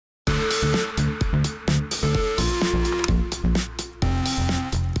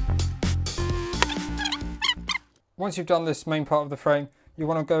once you've done this main part of the frame, you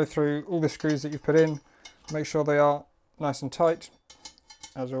want to go through all the screws that you've put in, make sure they are nice and tight.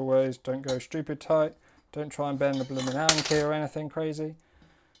 As always, don't go stupid tight. Don't try and bend the blooming Allen key or anything crazy.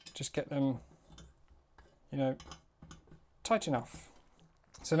 Just get them, you know, tight enough.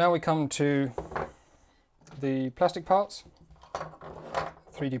 So now we come to the plastic parts,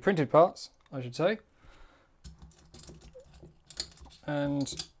 3D printed parts, I should say.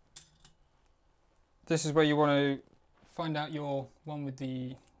 And this is where you want to find out your one with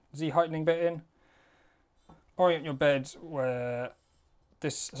the Z heightening bit in. Orient your bed where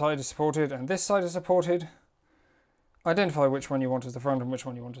this side is supported and this side is supported. Identify which one you want as the front and which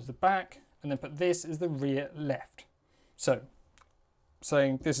one you want as the back, and then put this as the rear left. So,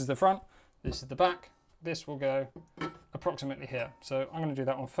 saying this is the front, this is the back, this will go approximately here. So I'm going to do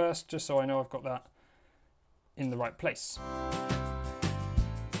that one first, just so I know I've got that in the right place.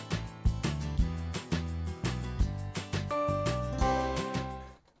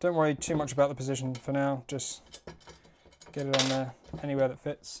 Don't worry too much about the position for now, just get it on there, anywhere that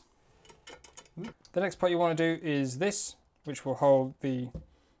fits. The next part you want to do is this, which will hold the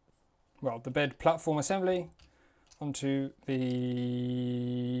bed platform assembly onto the...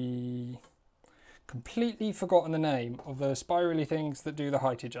 completely forgotten the name of the spirally things that do the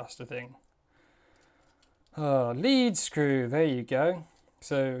height adjuster thing. Lead screw, there you go.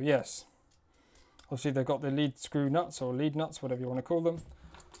 So yes, obviously they've got the lead screw nuts or lead nuts, whatever you want to call them,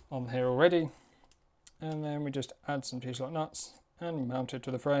 on here already. And then we just add some T-slot nuts and mount it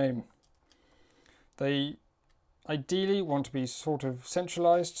to the frame. They ideally want to be sort of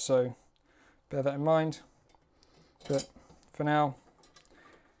centralized, so bear that in mind. But for now,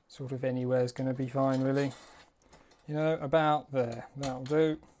 sort of anywhere is going to be fine, really. You know, about there, that'll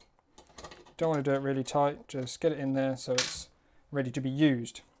do. Don't want to do it really tight, just get it in there so it's ready to be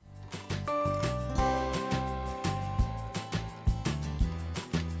used.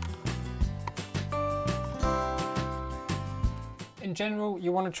 In general,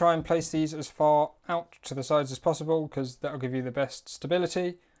 you want to try and place these as far out to the sides as possible, because that'll give you the best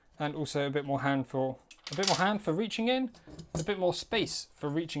stability and also a bit more hand for reaching in, a bit more space for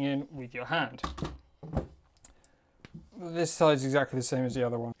reaching in with your hand. This side's exactly the same as the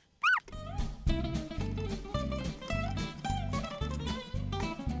other one.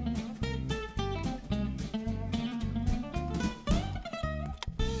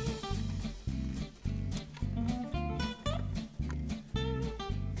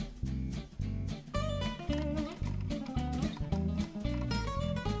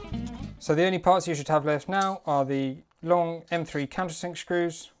 So the only parts you should have left now are the long M3 countersink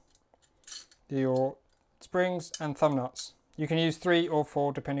screws, your springs and thumb nuts. You can use 3 or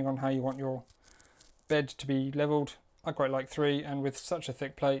 4 depending on how you want your bed to be leveled. I quite like 3, and with such a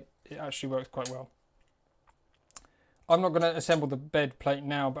thick plate it actually works quite well. I'm not going to assemble the bed plate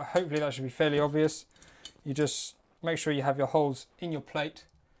now, but hopefully that should be fairly obvious. You just make sure you have your holes in your plate.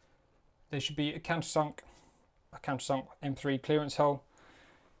 There should be a countersunk M3 clearance hole.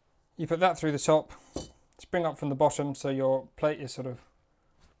 You put that through the top, spring up from the bottom so your plate is sort of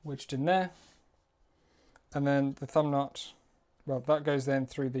wedged in there. And then the thumb nut, well, that goes then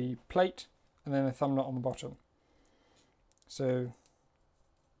through the plate and then a thumb nut on the bottom. So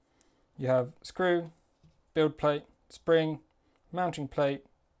you have screw, build plate, spring, mounting plate,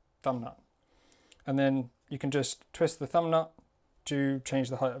 thumb nut. And then you can just twist the thumb nut to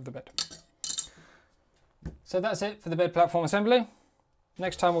change the height of the bed. So that's it for the bed platform assembly.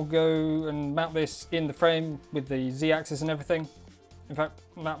 Next time we'll go and mount this in the frame with the Z-axis and everything. In fact,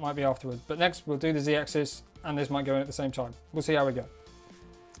 that might be afterwards. But next we'll do the Z-axis and this might go in at the same time. We'll see how we go.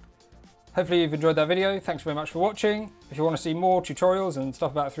 Hopefully you've enjoyed that video. Thanks very much for watching. If you want to see more tutorials and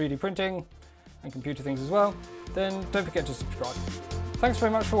stuff about 3D printing and computer things as well, then don't forget to subscribe. Thanks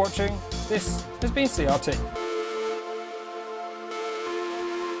very much for watching. This has been CRT.